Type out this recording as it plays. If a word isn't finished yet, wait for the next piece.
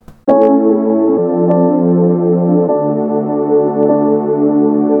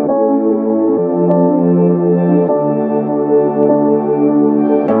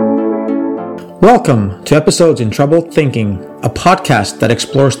Welcome to Episodes in Troubled Thinking, a podcast that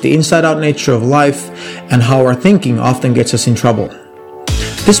explores the inside-out nature of life and how our thinking often gets us in trouble.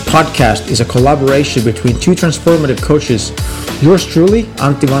 This podcast is a collaboration between two transformative coaches, yours truly,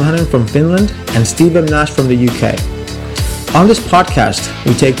 Antti Vanhanen from Finland and Steve M. Nash from the UK. On this podcast,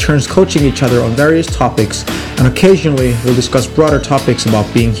 we take turns coaching each other on various topics, and occasionally we'll discuss broader topics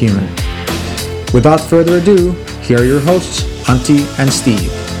about being human. Without further ado, here are your hosts, Antti and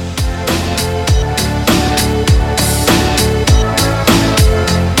Steve.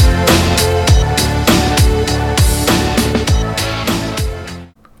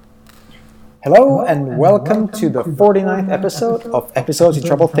 Hello and welcome to the 49th episode of Episodes in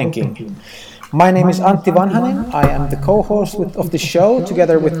Troubled Thinking. My name is Antti Vanhanen. I am the co-host of the show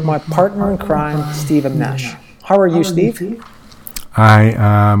together with my partner in crime, Steve M. Nash. How are you, Steve? I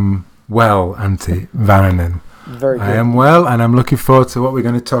am well, Antti Vanhanen. Very good. I am well, and I'm looking forward to what we're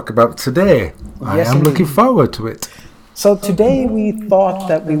going to talk about today. Yes, I am looking forward to it. So today we thought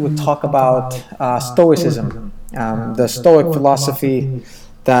that we would talk about Stoicism, the Stoic philosophy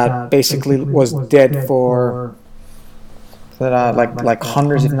that basically was dead for like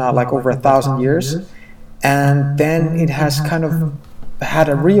hundreds, if not like over 1,000 years, and then it has kind of had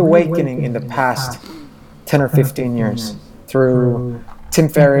a reawakening in the past 10 or 15 years through Tim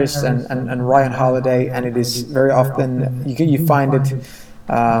Ferriss and Ryan Holiday, and it is very often you find it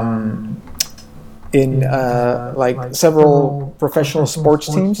in like several professional sports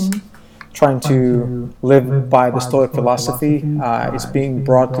teams trying to live by the Stoic philosophy. It's being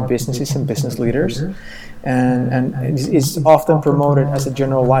brought to businesses and business leaders, and it's often promoted as a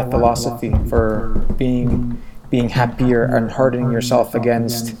general life philosophy for being happier and hardening yourself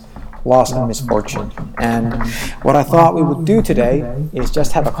against loss and misfortune. And what I thought we would do today is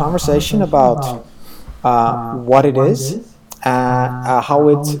just have a conversation about what it is, how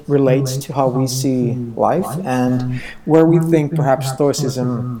it relates to how we see life, and where we think perhaps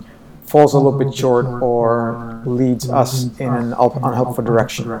Stoicism falls a little bit short or leads us in an unhelpful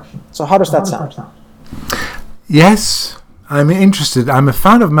direction. So how does that sound? Yes, I'm interested. I'm a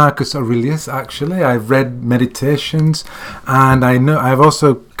fan of Marcus Aurelius, actually. I've read Meditations, and I've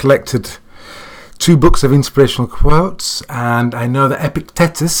also collected 2 books of inspirational quotes, and I know that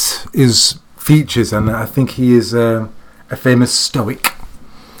Epictetus features, and I think he is a famous Stoic.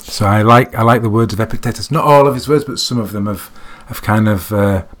 So I like the words of Epictetus. Not all of his words, but some of them have kind of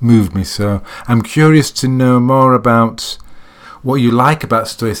moved me. So I'm curious to know more about what you like about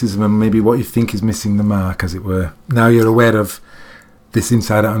Stoicism and maybe what you think is missing the mark, as it were. Now you're aware of this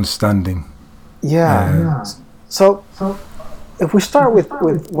insider understanding. Yeah. So if we start with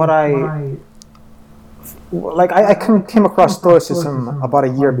what I came across Stoicism about a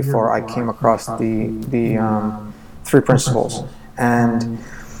year before I came across the 3 principles, and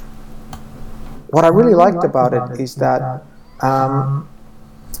what I really liked about it is that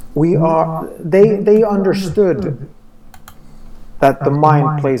they understood that the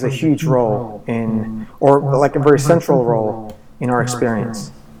mind plays a huge role in, or like a very central role in our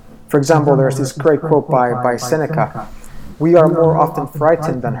experience. For example, there's this great quote by Seneca: "We are more often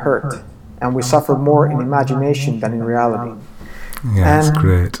frightened than hurt, and we suffer more in imagination than in reality." Yeah, that's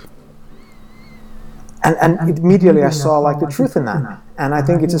great. And immediately I saw like the truth in that. And I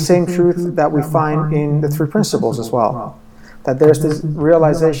think it's the same truth that we find in the 3 principles as well. That there's this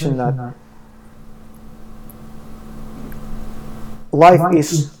realization that life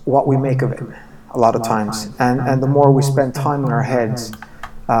is what we make of it a lot of times. And the more we spend time in our heads,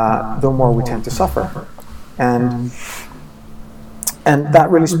 the more we tend to suffer. And that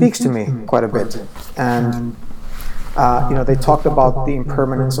really speaks to me quite a bit. And they talked about the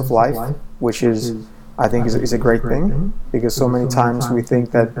impermanence of life, which I think is a great thing, because so many times we think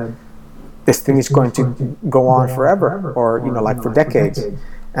that this thing is going to go on forever, or like for decades,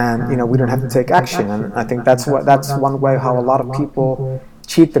 and we don't have to take action. And I think that's one way how a lot of people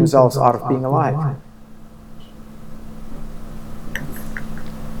cheat themselves out of being alive.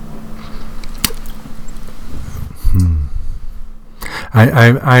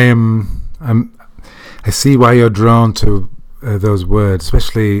 I see why you're drawn to those words,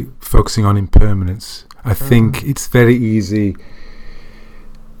 especially focusing on impermanence. I think it's very easy.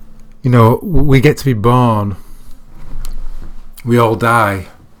 We get to be born, we all die,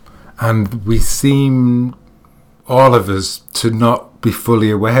 and we seem, all of us, to not be fully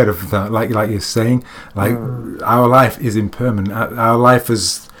aware of that. Like you're saying, our life is impermanent. Our life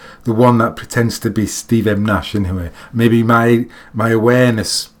is the one that pretends to be Steve M. Nash anyway. Maybe my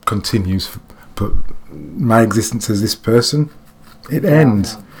awareness continues, but my existence as this person, it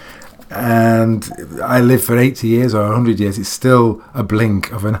ends. And I live for 80 years or 100 years, it's still a blink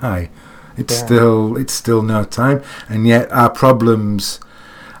of an eye. It's still no time, and yet our problems,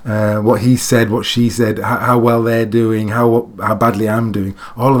 what he said, what she said, how well they're doing, how badly I'm doing,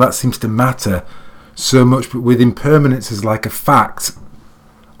 all of that seems to matter so much. But with impermanence as like a fact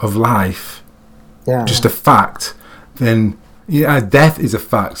of life, just a fact, then death is a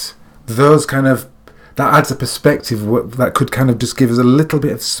fact. Those kind of, that adds a perspective that could kind of just give us a little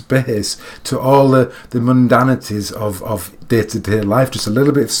bit of space to all the mundanities of day-to-day life, just a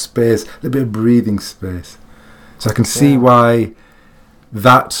little bit of space, a little bit of breathing space. So I can see why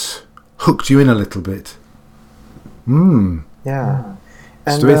that hooked you in a little bit. Yeah.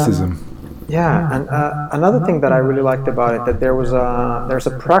 And, Stoicism. and another thing that I really liked about it, that there's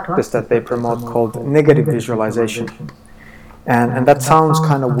a practice that they promote called negative visualization. And that sounds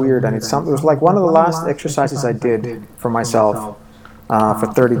kind of weird, and it was like one of the last exercises I did for myself for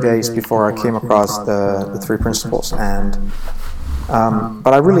 30 days before I came across the three principles. And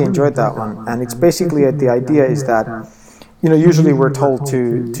but I really enjoyed that one. And it's basically the idea is that, usually we're told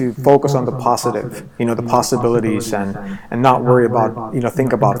to focus on the positive, the possibilities, and not worry about,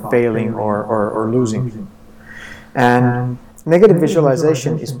 think about failing or losing. And negative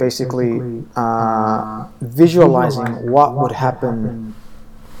visualization is basically visualizing what would happen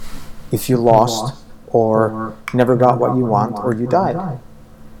if you lost or never got what you want or you died.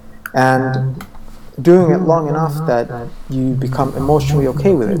 And doing it long enough that you become emotionally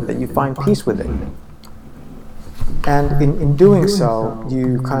okay with it, that you find peace with it. And in doing so,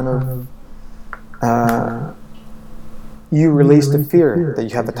 you kind of you release the fear that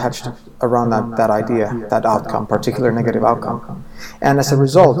you have attached around that idea, that outcome, particular negative outcome. And as a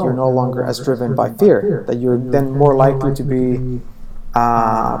result, you're no longer as driven by fear, that you're then more likely to be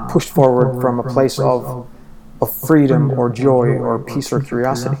pushed forward from a place of freedom or joy or peace or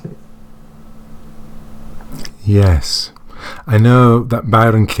curiosity. Yes. I know that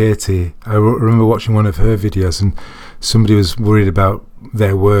Byron Katie, I remember watching one of her videos, and somebody was worried about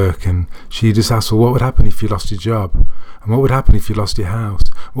their work, and she just asked, well, what would happen if you lost your job? And what would happen if you lost your house?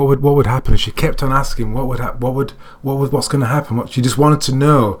 What would happen? And she kept on asking, what's going to happen? She just wanted to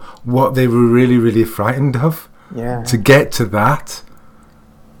know what they were really, really frightened of. Yeah. To get to that,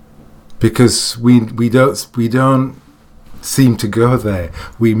 because we don't seem to go there.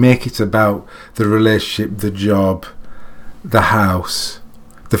 We make it about the relationship, the job, the house,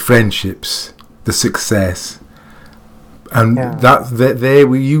 the friendships, the success. And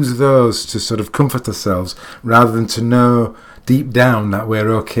we use those to sort of comfort ourselves, rather than to know deep down that we're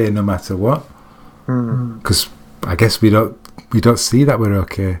okay no matter what. Because I guess we don't see that we're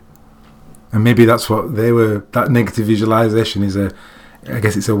okay, and maybe that's what that negative visualization is. I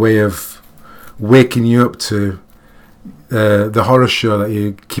guess it's a way of waking you up to the horror show that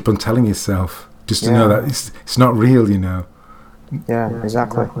you keep on telling yourself, just to know that it's not real. Yeah,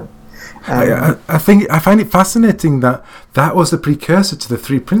 exactly. I find it fascinating that was the precursor to the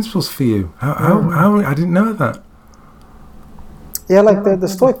three principles for you. How I didn't know that. Yeah, like the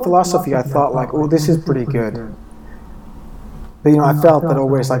Stoic philosophy, I thought like, oh, this is pretty good. But I felt that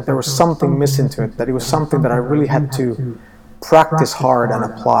always like there was something missing to it, that it was something that I really had to practice hard and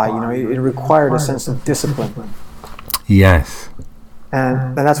apply. It required a sense of discipline. Yes.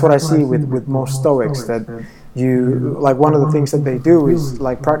 And that's what I see with most Stoics, that you, like, one of the things that they do is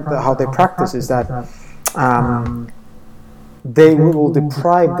like how they practice is that they will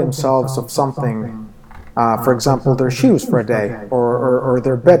deprive themselves of something, for example, their shoes for a day or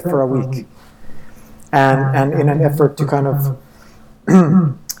their bed for a week, and in an effort to kind of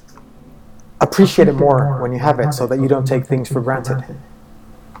appreciate it more when you have it, so that you don't take things for granted.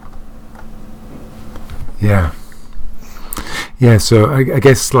 Yeah, so I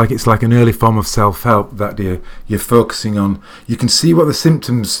guess like it's like an early form of self-help that you're focusing on. You can see what the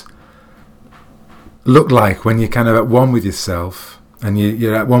symptoms look like when you're kind of at one with yourself and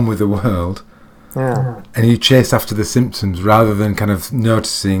you're at one with the world. Yeah. And you chase after the symptoms rather than kind of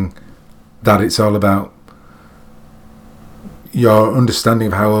noticing that it's all about your understanding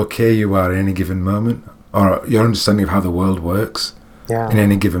of how okay you are at any given moment, or your understanding of how the world works in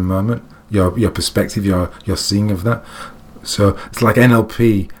any given moment, your perspective, your seeing of that. So it's like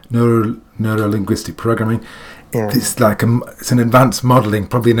NLP, neuro-linguistic programming. It's like it's an advanced modelling,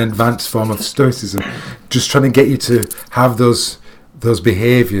 probably an advanced form of Stoicism, just trying to get you to have those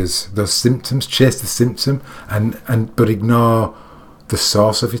behaviours, those symptoms, chase the symptom, but ignore the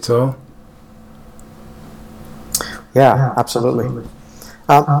source of it all. Yeah, absolutely.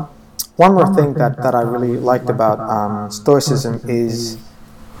 One more thing that I really liked about Stoicism is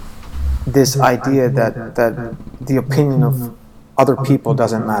this idea that the opinion of other people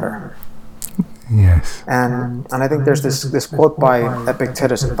doesn't matter. Yes. And I think there's this quote by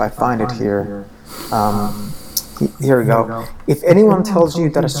Epictetus, if I find it here. Here we go. If anyone tells you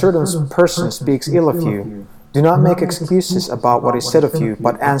that a certain person speaks ill of you, do not make excuses about what is said of you,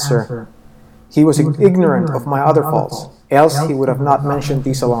 but answer, he was ignorant of my other faults, else he would have not mentioned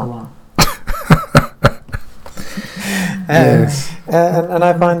these alone. And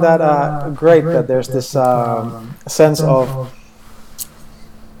I find that great, that there's this sense of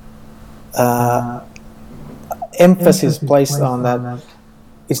emphasis placed on that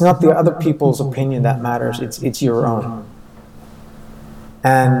it's not the other people's opinion that matters, it's your own.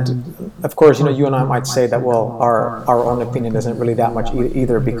 And of course, you and I might say that, well, our own opinion isn't really that much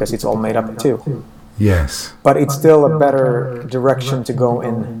either, because it's all made up too. Yes. But it's still a better direction to go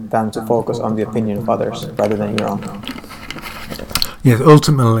in than to focus on the opinion of others rather than your own. Yes,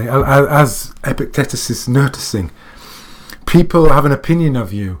 ultimately, as Epictetus is noticing, people have an opinion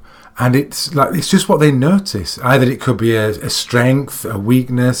of you, and it's just what they notice. Either it could be a strength, a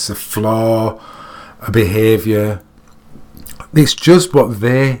weakness, a flaw, a behaviour. It's just what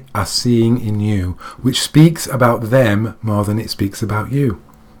they are seeing in you, which speaks about them more than it speaks about you.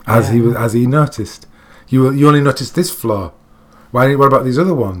 As he noticed, you only noticed this flaw. What about these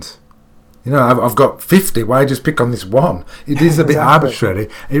other ones? I've got 50. Why just pick on this one? It is a bit arbitrary.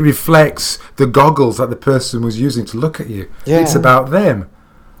 It reflects the goggles that the person was using to look at you. Yeah. It's about them.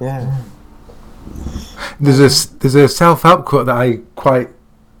 Yeah. There's a self-help quote that I quite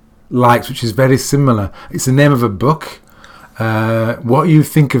liked, which is very similar. It's the name of a book. What you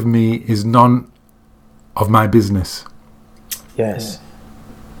think of me is none of my business. Yes.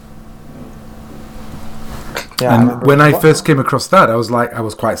 Yeah, and when I first came across that, I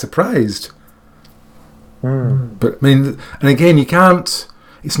was quite surprised. But and again, you can't.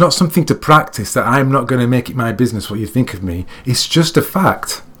 It's not something to practice. That I'm not going to make it my business what you think of me. It's just a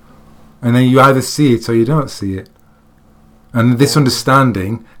fact, and then you either see it or you don't see it. And this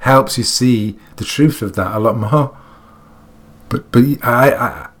understanding helps you see the truth of that a lot more. But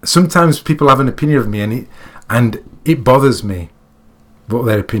I sometimes people have an opinion of me, and it bothers me what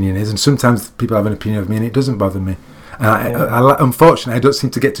their opinion is, and sometimes people have an opinion of me and it doesn't bother me. And unfortunately, I don't seem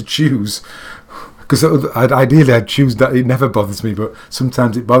to get to choose, because ideally I'd choose that it never bothers me, but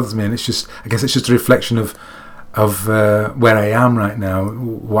sometimes it bothers me, and I guess it's just a reflection of where I am right now,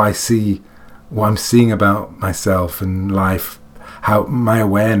 what I'm seeing about myself and life, how my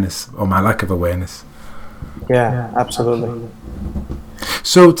awareness or my lack of awareness. Yeah, absolutely.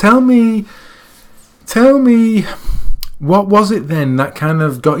 So tell me, what was it then that kind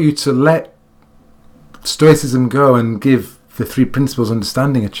of got you to let Stoicism go and give the three principles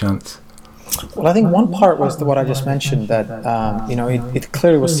understanding a chance? Well, I think one part was what I just mentioned, that it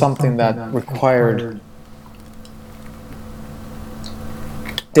clearly was something that required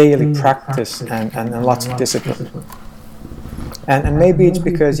daily practice and lots of discipline. And maybe it's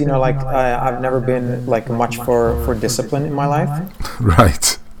because I've never been much for discipline in my life.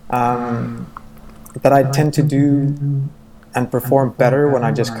 Right. That I tend to do and perform better when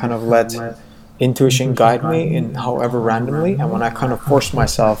I just kind of let intuition guide me in however randomly, and when I kind of force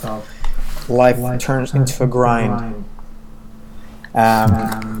myself, life turns into a grind.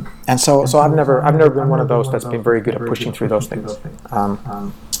 And so I've never been one of those that's been very good at pushing through those things.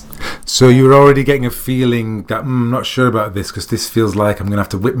 So you're already getting a feeling that I'm not sure about this, because this feels like I'm going to have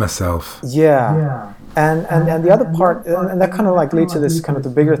to whip myself. Yeah. And the other part, and that kind of leads to this kind of the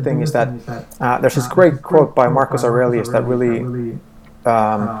bigger thing, is that there's this great quote by Marcus Aurelius that really,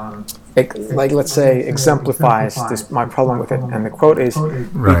 let's say, exemplifies my problem with it. And the quote is,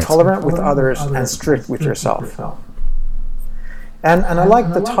 "Be tolerant with others and strict with yourself." And I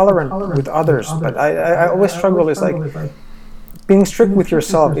like the tolerant with others, but I always struggle is being strict with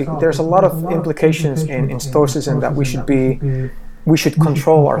yourself. There's a lot of implications in Stoicism that we should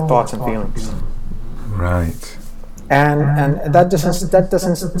control our thoughts and feelings. Right. And that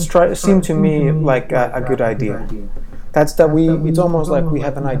doesn't seem to me like a good idea. It's almost like we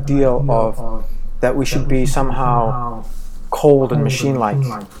have an ideal of that we should be somehow cold and machine-like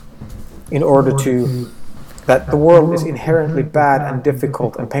in order that the world is inherently bad and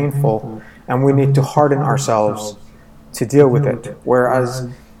difficult and painful, and we need to harden ourselves to deal with it. Whereas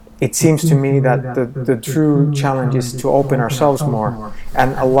it seems to me that the true challenge is to open ourselves more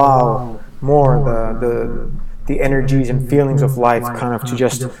and allow more the energies and feelings of life kind of to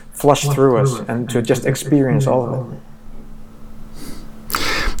just flush through us and to just experience all of it.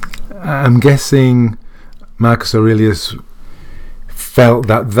 I'm guessing Marcus Aurelius felt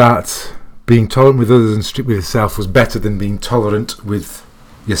that being tolerant with others and strict with yourself was better than being tolerant with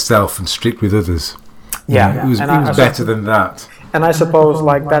yourself and strict with others. Yeah, it was better than that. And I suppose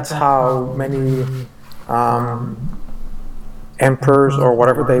like that's how many emperors or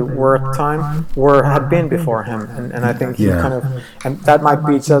whatever they were at the time had been before him, and I think he kind of, and that might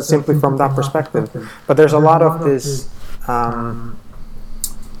be just simply from that perspective. But there's a lot of this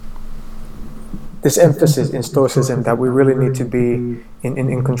this emphasis in Stoicism that we really need to be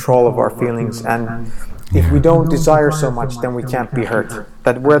in control of our feelings, and if we don't desire so much, then we can't be hurt.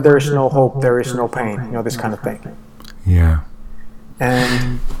 That where there is no hope, there is no pain. You know, this kind of thing. Yeah.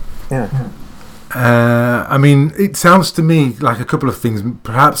 And I mean, it sounds to me like a couple of things.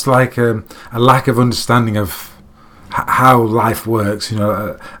 Perhaps like a lack of understanding of how life works. You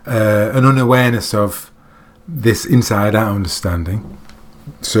know, an unawareness of this inside-out understanding.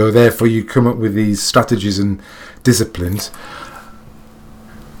 So therefore, you come up with these strategies and disciplines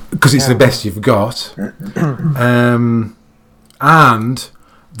because it's the best you've got, and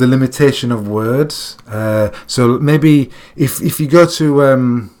the limitation of words. So maybe if you go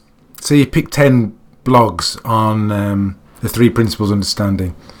to so you pick 10 blogs on the 3 principles of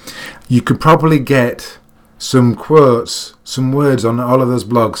understanding, you could probably get some quotes, some words on all of those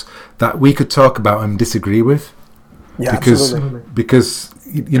blogs that we could talk about and disagree with. Yeah, because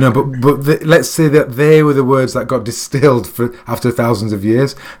you know, but let's say that they were the words that got distilled for after thousands of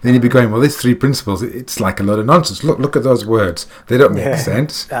years. Then you'd be going, well, these 3 principles, it's like a load of nonsense. Look at those words; they don't make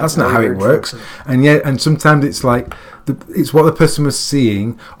sense. That's not how it works. And yet, and sometimes it's like it's what the person was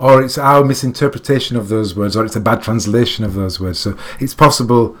seeing, or it's our misinterpretation of those words, or it's a bad translation of those words. So it's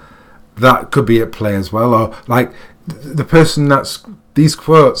possible that could be at play as well. Or like the person that's these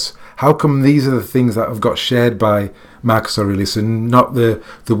quotes. How come these are the things that have got shared by Marcus Aurelius and not the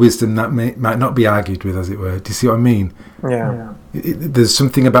wisdom that might not be argued with, as it were? Do you see what I mean? Yeah. There's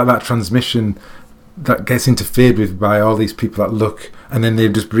something about that transmission that gets interfered with by all these people that look, and then they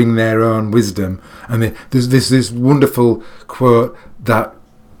just bring their own wisdom. And there's this wonderful quote that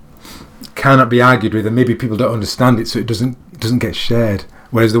cannot be argued with, and maybe people don't understand it, so it doesn't get shared.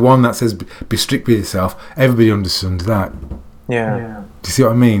 Whereas the one that says, "Be strict with yourself," everybody understands that. Yeah. Do you see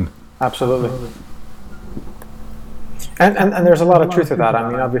what I mean? Absolutely. And there's a lot of truth to that. I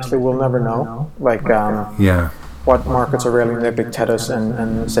mean, obviously, we'll never know, like, what Marcus Aurelius and Epictetus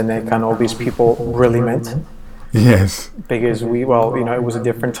and Seneca and all these people really meant. Yes. Because it was a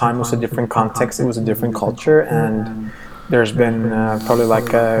different time, it was a different context, it was a different culture, and there's been probably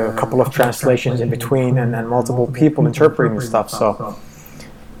like a couple of translations in between and multiple people interpreting the stuff. So,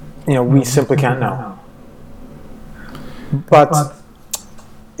 you know, we simply can't know. But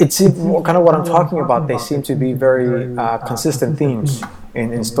it's kind of what I'm talking about. They seem to be very consistent themes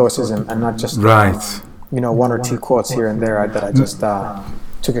in Stoicism, and not just 1 or 2 quotes here and there that I just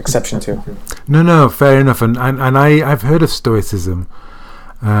took exception to. No, fair enough. And I've heard of Stoicism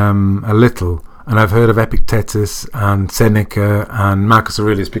a little, and I've heard of Epictetus and Seneca and Marcus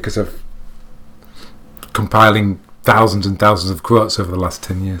Aurelius because of compiling thousands and thousands of quotes over the last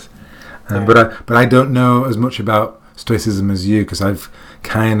 10 years. But I don't know as much about Stoicism as you, because I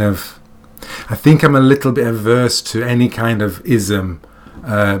think I'm a little bit averse to any kind of ism,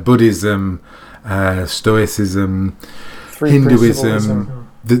 Buddhism, Stoicism, Hinduism.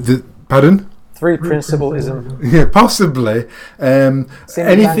 Pardon? 3 principleism. Yeah, possibly.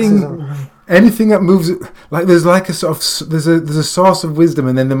 Anything that moves, like there's like a sort of there's a source of wisdom,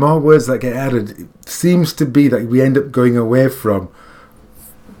 and then the more words that get added, it seems to be that we end up going away from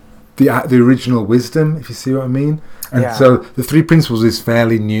the original wisdom, if you see what I mean. And so the 3 principles is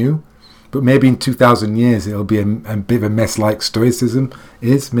fairly new, but maybe in 2,000 years it'll be a bit of a mess like Stoicism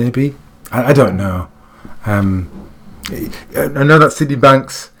is, maybe. I don't know. I know that Sydney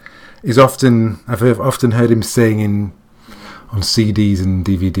Banks is I've often heard him saying on CDs and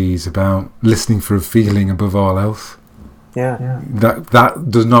DVDs about listening for a feeling above all else. Yeah. That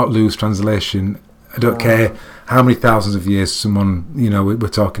does not lose translation. I don't care how many thousands of years someone, we're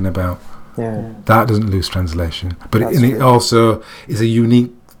talking about. Yeah. That doesn't lose translation. But it also is a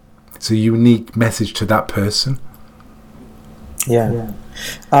unique message to that person. Yeah.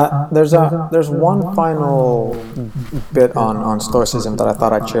 There's one final bit on Stoicism that I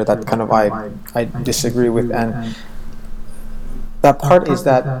thought I'd share that kind of I disagree with, and that part is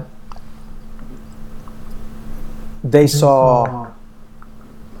that they saw,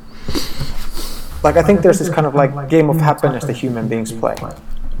 like, I think there's this kind of like game of happiness that human beings play.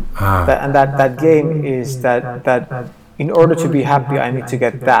 That game is that in order to be happy, I need to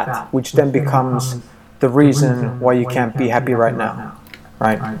get that, which then becomes the reason why you can't be happy right now,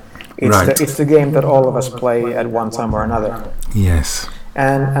 right? It's the game that all of us play at one time or another. Yes.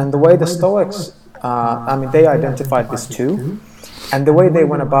 And the way the Stoics, they identified this too, and the way they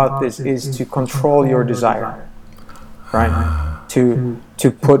went about this is to control your desire, right? to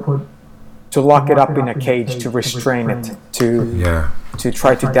lock it up in a cage, to restrain it, to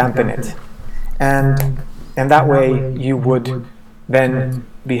try to dampen it, and that way you would then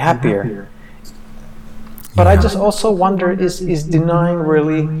be happier. But I just also wonder, is denying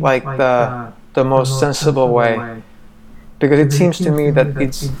really like the most sensible way? Because it seems to me that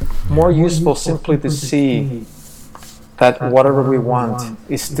it's more useful simply to see that whatever we want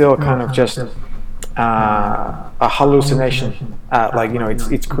is still kind of just a hallucination,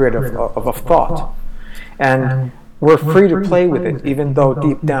 it's creative of thought, and we're free to play with it, even though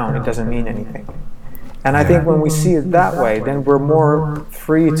deep down it doesn't mean anything. And I think when we see it that way, then we're more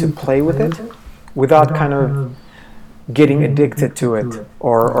free to play with it without kind of getting addicted to it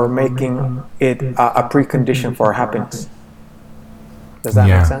or making it a precondition for our happiness. Does that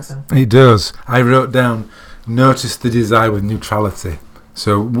make sense? It does. I wrote down, notice the desire with neutrality.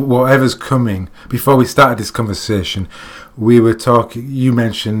 So whatever's coming, before we started this conversation, we were talking, you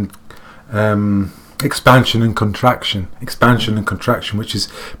mentioned expansion and contraction, which is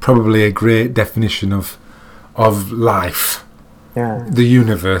probably a great definition of life, the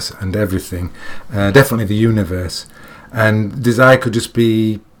universe and everything, definitely the universe. And desire could just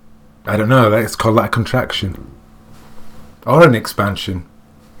be, I don't know, let's call that a contraction or an expansion.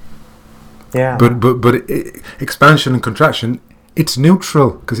 But expansion and contraction, it's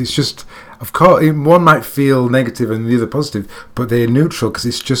neutral, because it's just, of course, one might feel negative and the other positive, but they're neutral because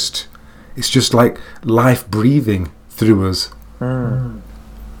it's just like life breathing through us. But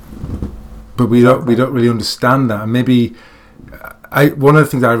we don't really understand that. And maybe one of the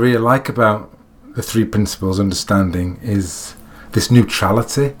things I really like about the three principles understanding is this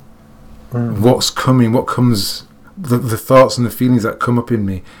neutrality. What's coming, what comes, the thoughts and the feelings that come up in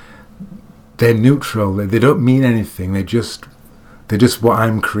me, they're neutral. They don't mean anything. They're just what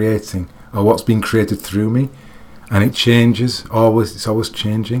I'm creating, or what's being created through me, and it changes always. It's always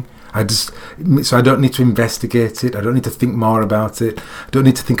changing. So I don't need to investigate it. I don't need to think more about it. I don't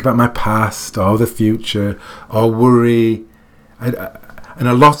need to think about my past or the future or worry. And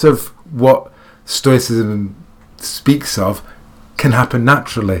a lot of what Stoicism speaks of can happen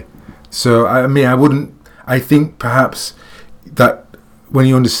naturally. So I think perhaps that when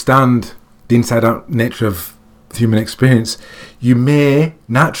you understand the inside-out nature of human experience, you may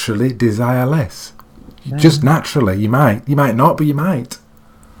naturally desire less. Just naturally, you might not, but you might.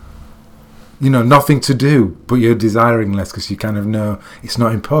 Nothing to do, but you're desiring less because you kind of know it's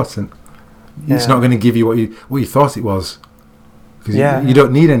not important. It's not going to give you what you thought it was, because you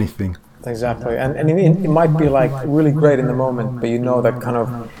don't need anything. Exactly, and it might be like really great in the moment, but you know that kind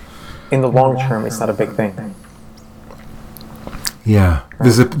of in the long term it's not a big thing. Yeah,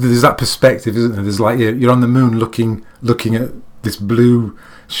 there's that perspective, isn't there? There's like you're on the moon looking at this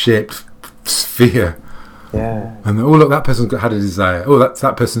blue-shaped sphere. Yeah. And look, that person had a desire. Oh,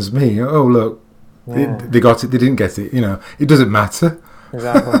 that person's me. Oh, look, they got it. They didn't get it. It doesn't matter.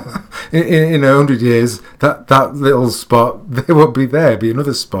 Exactly. in 100 years, that little spot, they won't be there. Be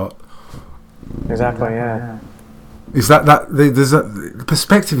another spot. Exactly. Yeah. Is the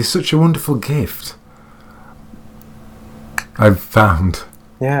perspective is such a wonderful gift. I've found.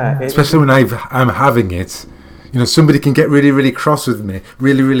 Yeah. Especially when I'm having it. Somebody can get really, really cross with me,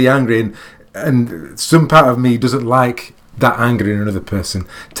 really, really angry, and some part of me doesn't like that anger in another person,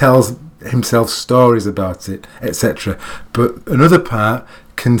 tells himself stories about it, etc. But another part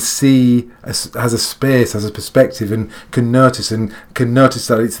can see, has a space, has a perspective, and can notice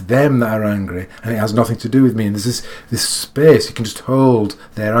that it's them that are angry, and it has nothing to do with me. And there's this space you can just hold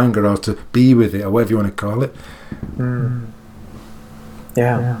their anger, or to be with it, or whatever you want to call it.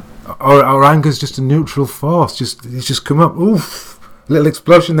 Yeah. Or anger's just a neutral force. It's just come up, oof, little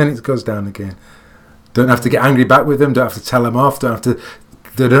explosion, then it goes down again. Don't have to get angry back with them. Don't have to tell them off. They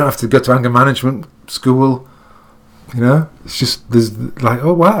don't have to go to anger management school. It's just, there's like,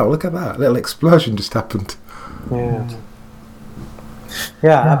 oh wow, look at that little explosion just happened.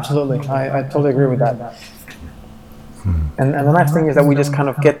 Yeah, absolutely. I totally agree with that. And the next thing is that we just kind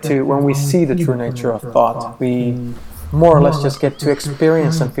of get to, when we see the true nature of thought, we more or less just get to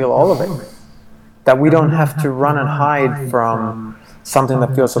experience and feel all of it. That we don't have to run and hide from something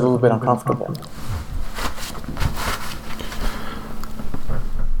that feels a little bit uncomfortable.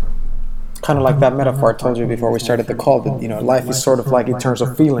 Kind of like that metaphor I told you before we started the call, that life is sort of like, in terms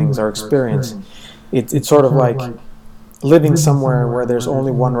of feelings or experience, it's sort of like living somewhere where there's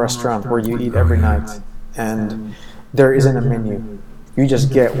only one restaurant where you eat every night, and there isn't a menu. You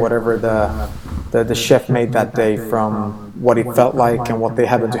just get whatever the chef made that day from what it felt like and what they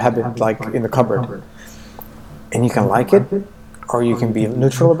happened to have it like in the cupboard. And you can like it, or you can be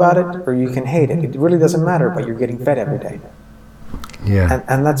neutral about it, or you can hate it. It really doesn't matter, but you're getting fed every day. Yeah.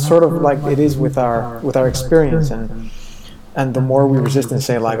 And that's sort of like it is with our experience, and the more we resist and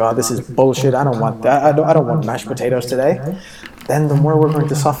say like, oh, this is bullshit, I don't want that, I don't want mashed potatoes today, then the more we're going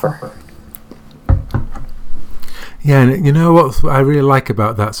to suffer. Yeah, and you know what I really like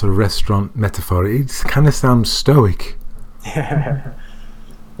about that sort of restaurant metaphor? It kind of sounds stoic. Yeah.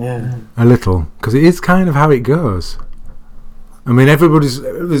 A little, because it is kind of how it goes. I mean,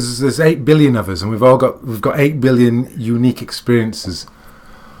 there's 8 billion of us, and we've got 8 billion unique experiences,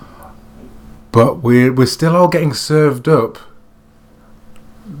 but we're still all getting served up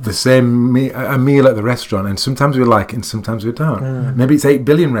the same a meal at the restaurant, and sometimes we like it and sometimes we don't. Maybe it's 8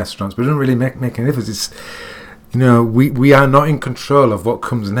 billion restaurants, but it doesn't really make any difference. It's, we are not in control of what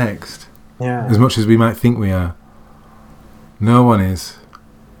comes next, as much as we might think we are. No one is.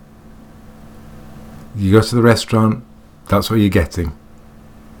 You go to the restaurant, that's what you're getting.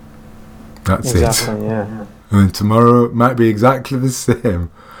 That's exactly, it. Yeah. And tomorrow it might be exactly the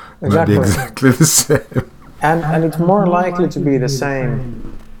same. Exactly. Might be exactly the same. And it's more likely to be the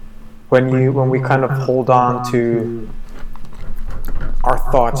same when we kind of hold on to our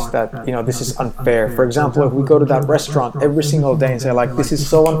thoughts that, this is unfair. For example, if we go to that restaurant every single day and say like, this is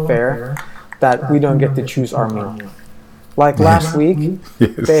so unfair that we don't get to choose our meal. Like last week,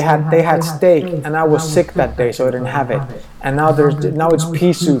 they had steak, and I was sick that day, so I didn't have it. And now it's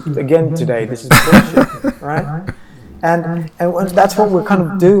pea soup again today. This is bullshit, right? And that's what we kind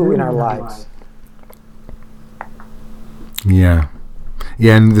of do in our lives. Yeah,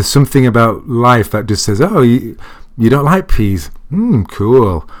 and there's something about life that just says, "Oh, you don't like peas?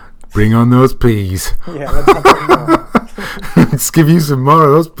 Cool. Bring on those peas." Yeah, let's have some more. Let's give you some more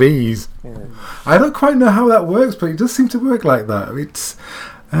of those peas. Yeah. I don't quite know how that works, but it does seem to work like that.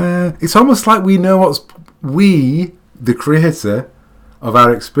 It's almost like we know the creator of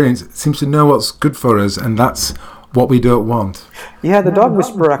our experience, seems to know what's good for us, and that's what we don't want. Yeah, the dog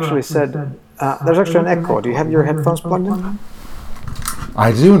whisperer actually said, there's actually an echo. Do you have your headphones plugged in?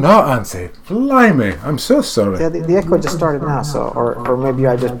 I do not, Antti. Blimey, I'm so sorry. Yeah, the echo just started now, or maybe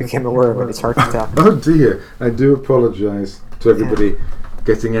I just became aware of it. It's hard to tell. Oh dear, I do apologise to everybody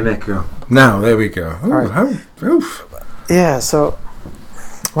getting an echo. Now, there we go. Oof. Yeah, so,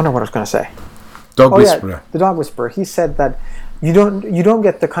 I wonder what I was going to say. Dog whisperer. Yeah, the dog whisperer. He said that you don't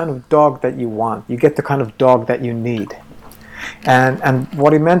get the kind of dog that you want. You get the kind of dog that you need. And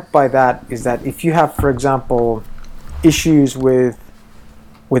what he meant by that is that if you have, for example, issues with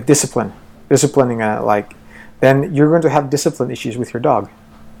disciplining, then you're going to have discipline issues with your dog,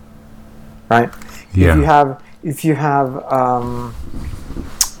 right? Yeah. If you have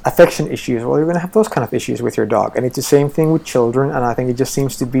affection issues, well, you're going to have those kind of issues with your dog. And it's the same thing with children, and I think it just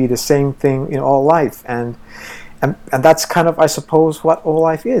seems to be the same thing in all life. And that's kind of, I suppose, what all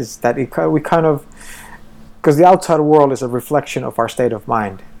life is. That we kind of, because the outside world is a reflection of our state of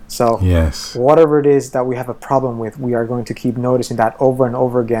mind. So yes, whatever it is that we have a problem with, we are going to keep noticing that over and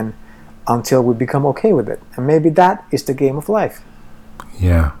over again until we become okay with it. And maybe that is the game of life.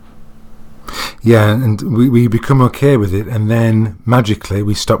 Yeah. Yeah, and we become okay with it, and then magically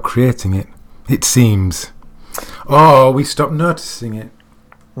we stop creating it. It seems. Oh, we stop noticing it.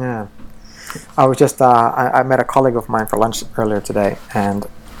 Yeah. I was just, I met a colleague of mine for lunch earlier today, and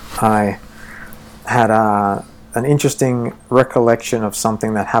I had an interesting recollection of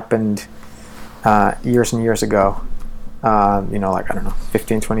something that happened years and years ago, I don't know,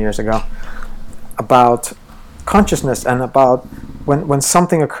 15, 20 years ago, about consciousness and about when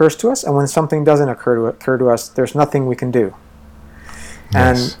something occurs to us and when something doesn't occur to us, there's nothing we can do.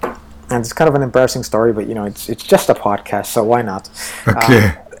 Yes. And it's kind of an embarrassing story, but it's just a podcast, so why not?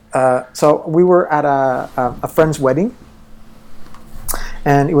 Okay. So we were at a friend's wedding,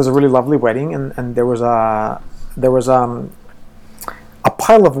 and it was a really lovely wedding, and there was a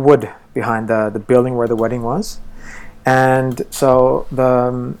pile of wood behind the building where the wedding was, and so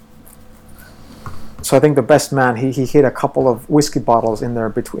I think the best man he hid a couple of whiskey bottles in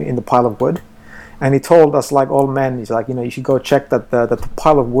there in the pile of wood, and he told us, like all men, he's like, you should go check that the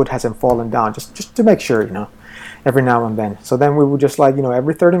pile of wood hasn't fallen down, just to make sure, every now and then. So then we would just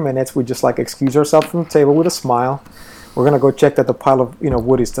every 30 minutes we just excuse ourselves from the table with a smile. We're gonna go check that the pile of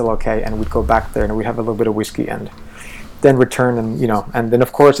wood is still okay, and we'd go back there and we'd have a little bit of whiskey and then return, and and then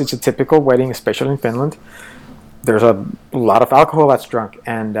of course it's a typical wedding, especially in Finland. There's a lot of alcohol that's drunk,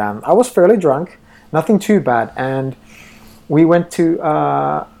 and I was fairly drunk, nothing too bad, and we went to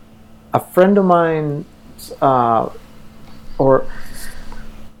a friend of mine, or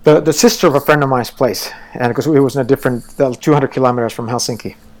the sister of a friend of mine's place, and because it was in a different 200 kilometers from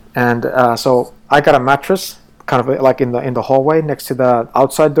Helsinki, and so I got a mattress kind of like in the hallway next to the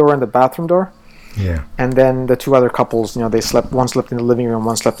outside door and the bathroom door, Yeah. And then the two other couples, you know, they slept. One slept in the living room,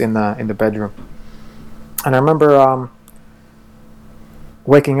 one slept in the bedroom. And I remember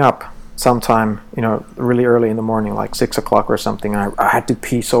waking up sometime, you know, really early in the morning, like 6 o'clock or something. And I had to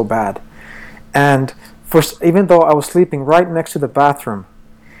pee so bad. And even though I was sleeping right next to the bathroom,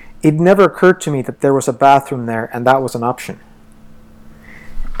 it never occurred to me that there was a bathroom there, and that was an option.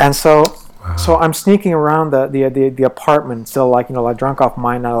 And so, so I'm sneaking around the apartment, still, like, you know, like drunk off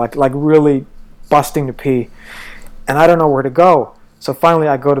mine now, like really busting to pee, and I don't know where to go. So finally,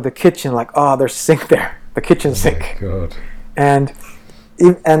 I go to the kitchen, like, oh, there's a sink there, the kitchen sink. God. And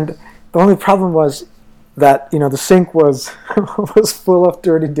the only problem was that, you know, the sink was was full of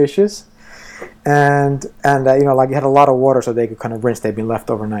dirty dishes. And you know, like, it had a lot of water, so they could kind of rinse. They'd been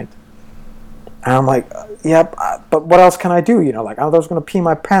left overnight. And I'm like, yep, but what else can I do? You know, like, I was going to pee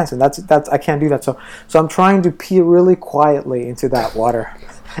my pants, and that's I can't do that. So I'm trying to pee really quietly into that water,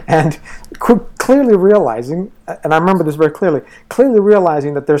 and clearly realizing, and I remember this very clearly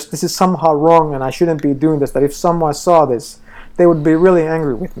realizing that this is somehow wrong, and I shouldn't be doing this. That if someone saw this, they would be really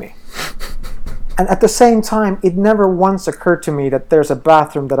angry with me. And at the same time, it never once occurred to me that there's a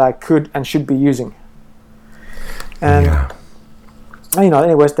bathroom that I could and should be using. And you know,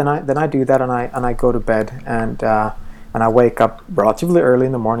 anyways, then I do that, and I go to bed, and I wake up relatively early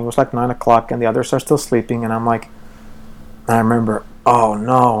in the morning. It was like 9 o'clock, and the others are still sleeping. And I'm like, I remember, oh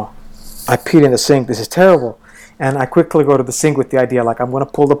no, I peed in the sink. This is terrible. And I quickly go to the sink with the idea, like, I'm going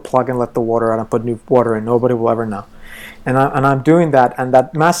to pull the plug and let the water out and put new water in. Nobody will ever know. And I'm doing that, and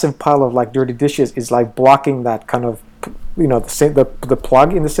that massive pile of, like, dirty dishes is, like, blocking that kind of, you know, the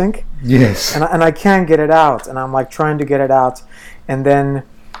plug in the sink. Yes. And I can't get it out, and I'm, like, trying to get it out, and then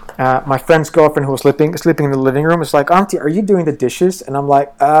my friend's girlfriend, who was sleeping in the living room, is like, Antti, are you doing the dishes? And I'm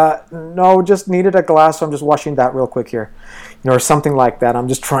like, no, just needed a glass, so I'm just washing that real quick here, you know, or something like that. I'm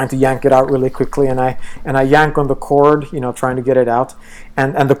just trying to yank it out really quickly, and I yank on the cord, you know, trying to get it out,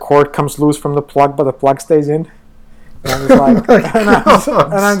 and the cord comes loose from the plug, but the plug stays in. And I'm just like,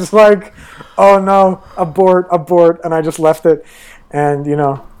 and I'm just like, oh no, abort, and I just left it, and, you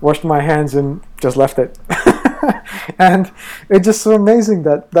know, washed my hands and just left it. And it's just so amazing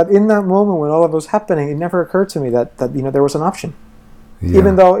that in that moment when all of it was happening, it never occurred to me that you know, there was an option,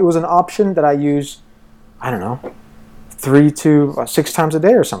 even though it was an option that I use, I don't know, 3 to 6 times a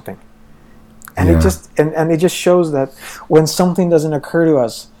day or something. And it just and it just shows that when something doesn't occur to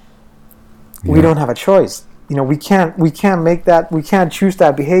us, we don't have a choice. You know, we can't make that, we can't choose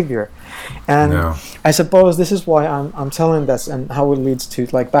that behavior. And I suppose this is why I'm telling this, and how it leads to,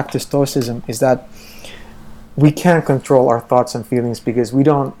 like, back to Stoicism, is that we can't control our thoughts and feelings, because we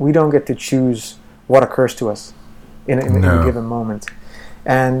don't get to choose what occurs to us in a given moment.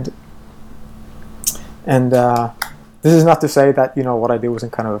 And this is not to say that, you know, what I did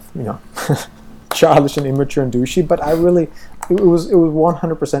wasn't kind of, you know, childish and immature and douchey, but it was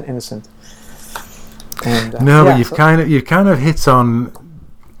 100% innocent. And, but you've kind of hit on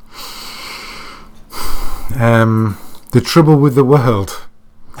the trouble with the world.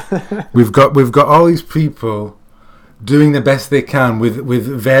 We've got all these people doing the best they can with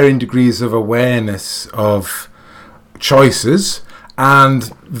varying degrees of awareness of choices,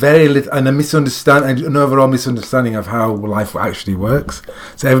 and an overall misunderstanding of how life actually works.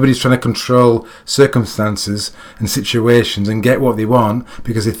 So everybody's trying to control circumstances and situations and get what they want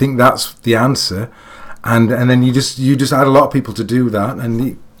because they think that's the answer. And then you just add a lot of people to do that, and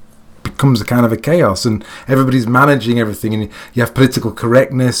it becomes a kind of a chaos, and everybody's managing everything, and you have political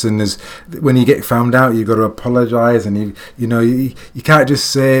correctness, and when you get found out, you've got to apologise, and you can't just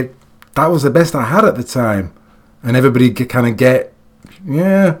say that was the best I had at the time, and everybody kind of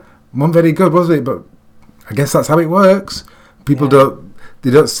wasn't very good, was it? But I guess that's how it works. People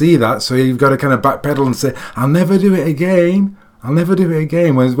don't see that, so you've got to kind of backpedal and say, I'll never do it again.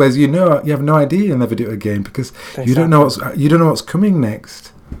 Whereas you have no idea you'll never do it again, because you don't know what's coming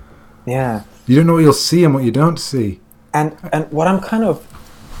next. Yeah. You don't know what you'll see and what you don't see. And what I'm kind of,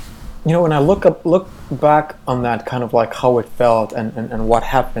 you know, when I look back on that, kind of like how it felt and what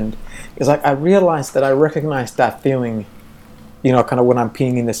happened, is like I realized that I recognized that feeling, you know, kind of when I'm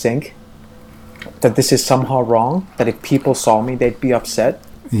peeing in the sink, that this is somehow wrong, that if people saw me, they'd be upset.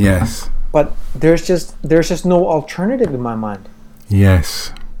 Yes. But there's just no alternative in my mind.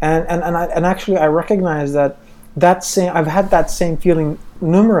 Yes. And actually I recognize that I've had that same feeling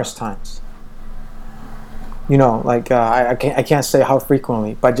numerous times. You know, like I can't say how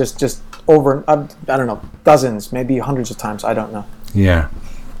frequently, but just over I don't know, dozens, maybe hundreds of times. I don't know. Yeah.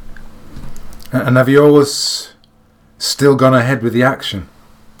 And have you always still gone ahead with the action?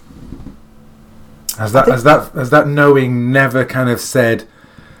 Has that knowing never kind of said,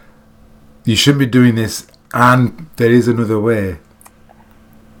 you shouldn't be doing this, and there is another way.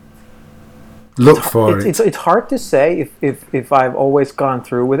 Look for it. It's hard to say if I've always gone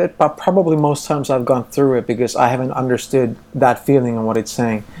through with it, but probably most times I've gone through it because I haven't understood that feeling and what it's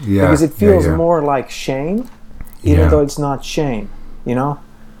saying. Yeah, because it feels more like shame, even though it's not shame, you know?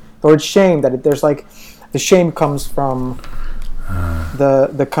 Or it's shame that there's like, the shame comes from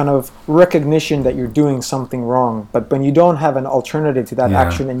the kind of recognition that you're doing something wrong. But when you don't have an alternative to that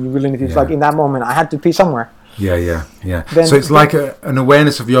action and you really need to, it's like in that moment, I had to pee somewhere. Yeah. So it's like an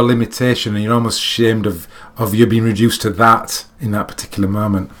awareness of your limitation, and you're almost ashamed of you being reduced to that in that particular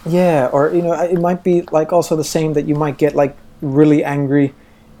moment. Yeah, or it might be like also the same that you might get like really angry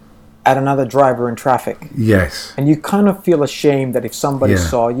at another driver in traffic. Yes. And you kind of feel ashamed that if somebody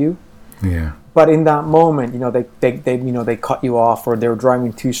saw you. Yeah. But in that moment, they cut you off, or they were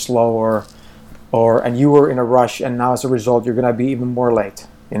driving too slow, and you were in a rush, and now as a result you're gonna be even more late.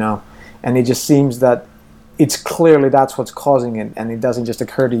 And it just seems that it's clearly that's what's causing it, and it doesn't just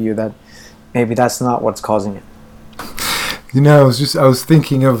occur to you that maybe that's not what's causing it. I was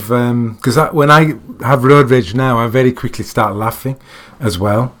thinking of because when I have road rage now, I very quickly start laughing as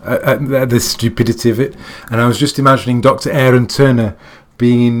well at the stupidity of it, and I was just imagining Dr. Aaron Turner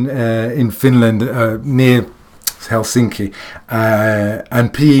being in Finland near Helsinki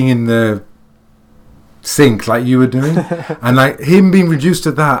and peeing in the sink like you were doing, and like him being reduced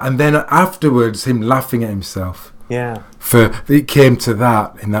to that, and then afterwards him laughing at himself. Yeah. For it came to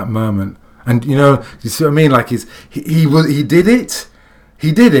that in that moment, and you see what I mean? Like he did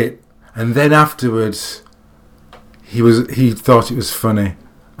it, and then afterwards he thought it was funny,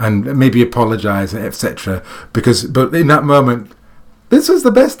 and maybe apologised, etc. But in that moment, this was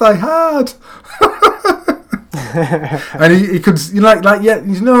the best I had. And he could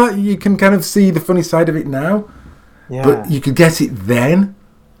you can kind of see the funny side of it now, but you could get it then,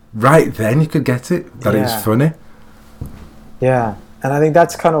 right then you could get it that it's funny. Yeah, and I think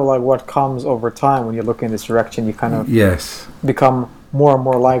that's kind of like what comes over time when you look in this direction. You kind of become more and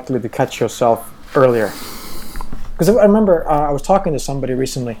more likely to catch yourself earlier. Because I remember I was talking to somebody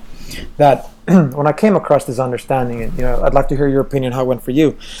recently that when I came across this understanding, and I'd like to hear your opinion how it went for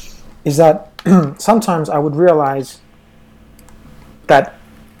you, is that sometimes I would realize that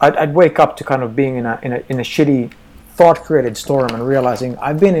I'd wake up to kind of being in a shitty thought-created storm, and realizing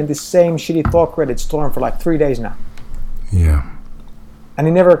I've been in this same shitty thought-created storm for like 3 days now. Yeah. And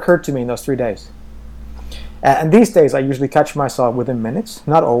it never occurred to me in those 3 days. And these days I usually catch myself within minutes,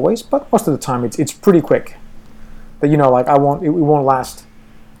 not always, but most of the time it's pretty quick. But it won't last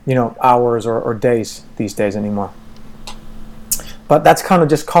hours or days these days anymore. But that's kind of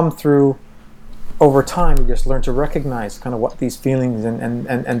just come through over time. You just learn to recognize kind of what these feelings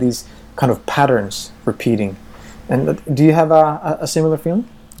and these kind of patterns repeating. And do you have a similar feeling?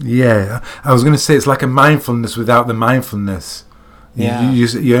 Yeah, I was going to say it's like a mindfulness without the mindfulness. Yeah.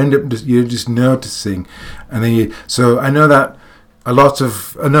 You end up you're just noticing, and then so I know that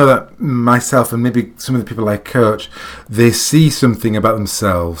myself and maybe some of the people I coach, they see something about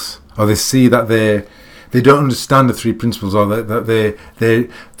themselves, or they see that they don't understand the three principles, or that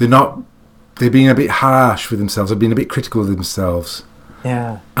they're being a bit harsh with themselves, or being a bit critical of themselves.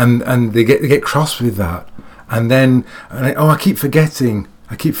 Yeah. And they get cross with that, and then I keep forgetting,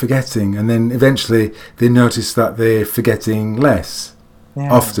 and then eventually they notice that they're forgetting less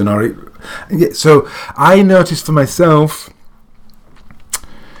often, so I noticed for myself.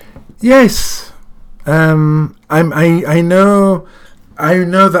 Yes, I know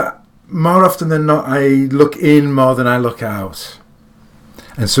that. More often than not, I look in more than I look out.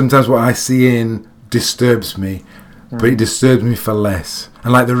 And sometimes what I see in disturbs me, but it disturbs me for less.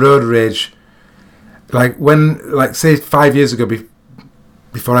 And like the road rage, say 5 years ago,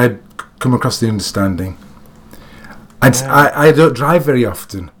 before I'd come across the understanding, I don't drive very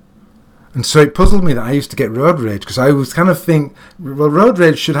often. And so it puzzled me that I used to get road rage, because I was kind of think, well, road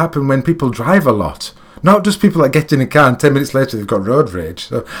rage should happen when people drive a lot. Not just people that get in a car and 10 minutes later they've got road rage.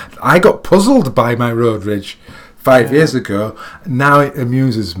 So I got puzzled by my road rage 5 years ago. Now it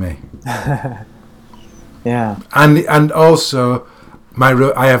amuses me. Yeah. And also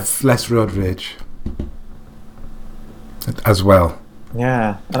I have less road rage as well.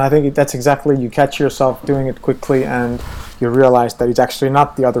 Yeah, and I think that's exactly, you catch yourself doing it quickly, and you realize that it's actually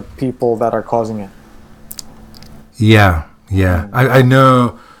not the other people that are causing it. Yeah. I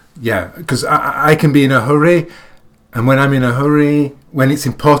know. Yeah, because I can be in a hurry, and when I'm in a hurry, when it's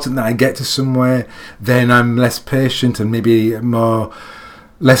important that I get to somewhere, then I'm less patient and maybe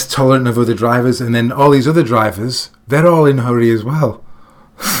less tolerant of other drivers, and then all these other drivers, they're all in a hurry as well.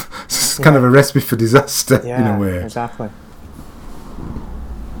 It's kind of a recipe for disaster in a way. Exactly.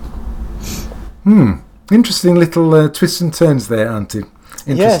 Interesting little twists and turns there, Antti.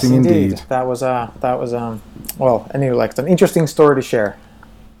 Interesting, yes, indeed. indeed. That was anyway, like, it's an interesting story to share.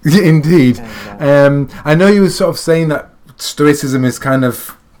 Indeed. And, I know you were sort of saying that Stoicism is kind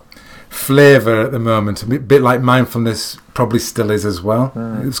of flavour at the moment, a bit like mindfulness probably still is as well.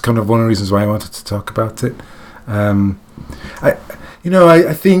 It's kind of one of the reasons why I wanted to talk about it. I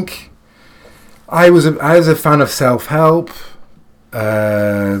think I was a fan of self-help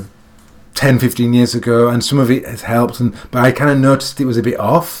 10-15 years ago, and some of it has helped, but I kind of noticed it was a bit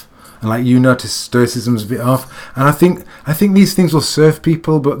off, and like you noticed Stoicism was a bit off, and I think these things will serve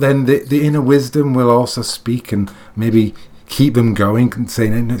people, but then the inner wisdom will also speak and maybe keep them going and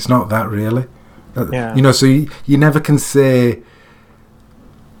saying it's not that really. So you never can say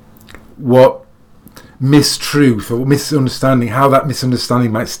what mistruth or misunderstanding, how that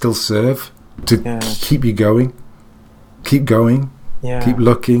misunderstanding might still serve to keep you going, keep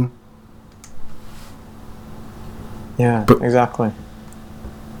looking. Exactly.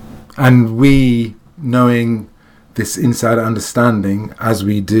 And we, knowing this insider understanding as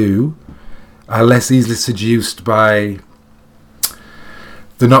we do, are less easily seduced by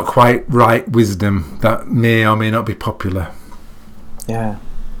the not quite right wisdom that may or may not be popular. Yeah,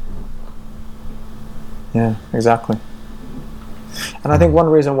 exactly. And I think one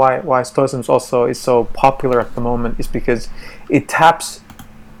reason why Stoicism also is so popular at the moment is because it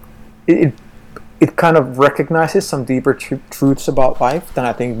kind of recognizes some deeper truths about life than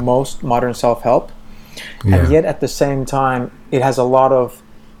I think most modern self-help. And yet at the same time, it has a lot of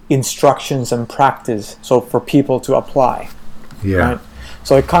instructions and practice, so for people to apply. Right?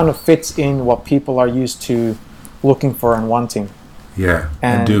 So it kind of fits in what people are used to looking for and wanting.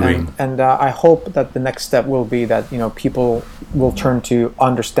 And doing. And I hope that the next step will be that people will turn to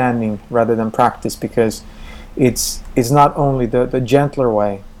understanding rather than practice, because it's not only the gentler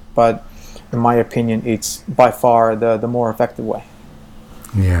way, but in my opinion, it's by far the more effective way.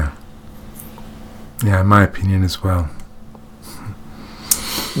 Yeah, in my opinion as well.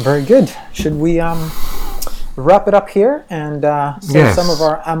 Very good. Should we wrap it up here and save some of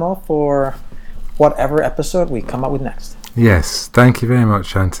our ammo for whatever episode we come up with next? Yes, thank you very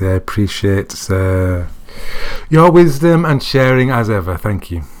much, Antti. I appreciate your wisdom and sharing as ever.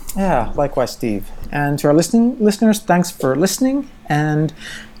 Thank you. Yeah, likewise, Steve. And to our listeners, thanks for listening, and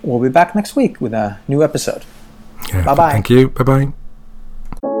we'll be back next week with a new episode. Bye-bye. Thank you. Bye-bye.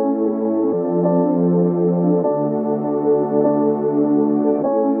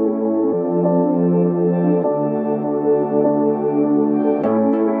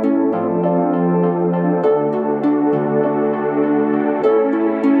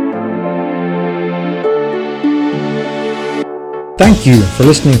 Thank you for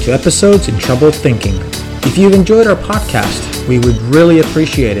listening to episodes in Troubled Thinking. If you've enjoyed our podcast, we would really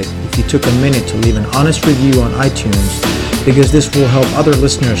appreciate it if you took a minute to leave an honest review on iTunes, because this will help other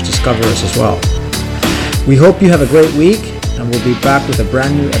listeners discover us as well. We hope you have a great week, and we'll be back with a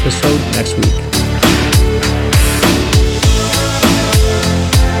brand new episode next week.